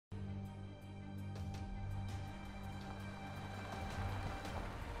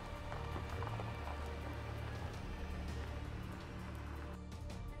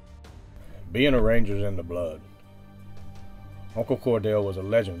Being a ranger's in the blood. Uncle Cordell was a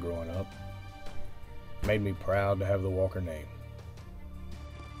legend growing up. Made me proud to have the Walker name.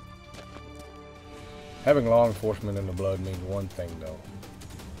 Having law enforcement in the blood means one thing though.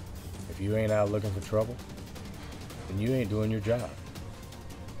 If you ain't out looking for trouble, then you ain't doing your job.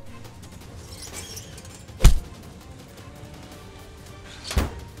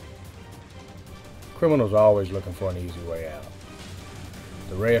 Criminals are always looking for an easy way out.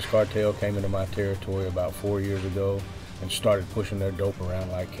 The Reyes cartel came into my territory about 4 years ago and started pushing their dope around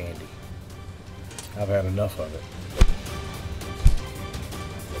like candy. I've had enough of it.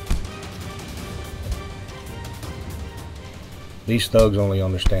 These thugs only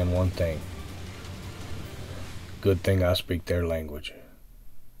understand one thing. Good thing I speak their language.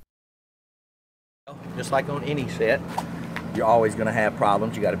 Just like on any set, you're always going to have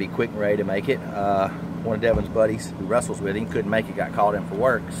problems. You got to be quick and ready to make it. One of Devin's buddies who wrestles with him couldn't make it, got called in for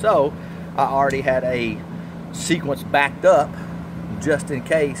work. So I already had a sequence backed up just in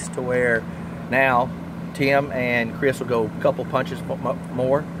case, to where now Tim and Chris will go a couple punches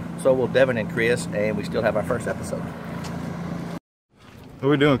more. So will Devin and Chris, and we still have our first episode. What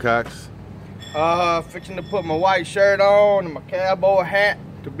are we doing, Cox? Fixing to put my white shirt on and my cowboy hat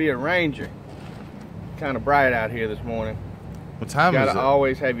to be a ranger. Kind of bright out here this morning. What time is it? You gotta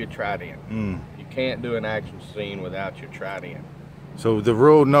always have your trident. You can't do an action scene without your trident. So the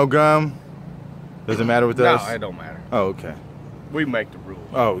rule, no gum, doesn't matter with us? No, it don't matter. Oh, okay. We make the rules.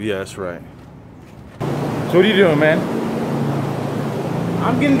 Oh, yeah, that's right. So what are you doing, man?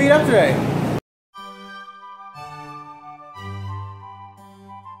 I'm getting beat up today.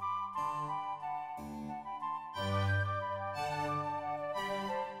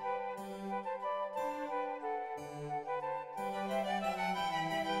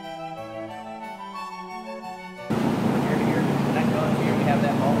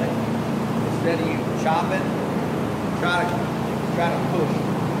 Instead of you chopping, try to push.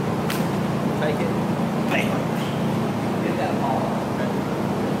 Take it, bam, get that ball.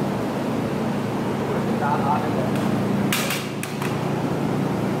 Push the dot out of there.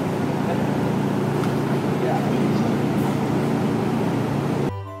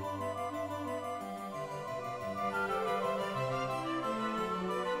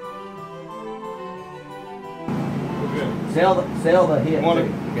 Sell the hit. You want to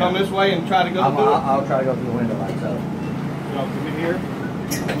come this way and try to go through it? I'll try to go through the window like so. Come in here.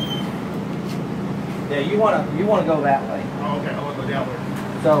 Yeah, you wanna go that way. Oh, okay, I want to go down there.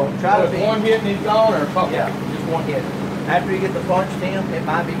 So try to be one hit and he's gone, or a couple? Yeah, just one hit. After you get the punch, Tim, it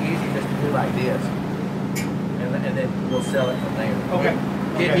might be easy just to do like this, and then we'll sell it from there. Okay.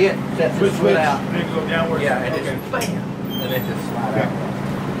 Get hit, set the foot out. And then go downwards. Yeah, and just bam, and then just slide out.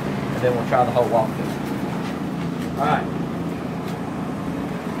 And then we'll try the whole walk through. All right.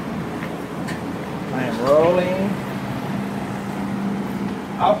 I am rolling.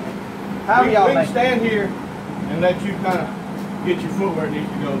 How we y'all can make stand here and let you kind of get your foot where it needs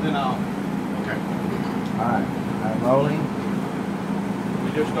to go, then I'll. Okay. Alright, I'm rolling.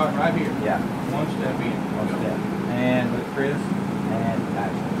 We just start right here. Yeah. One step in. One step. And with Chris and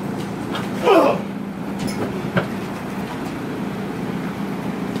action.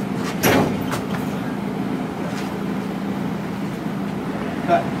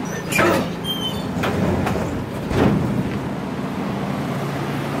 Cut.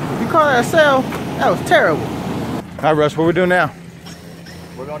 Call that a sale? That was terrible. All right, Russ, what are we doing now?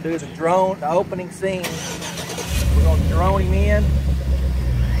 We're gonna do the opening scene. We're gonna drone him in.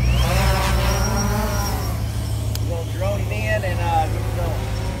 We're gonna drone him in and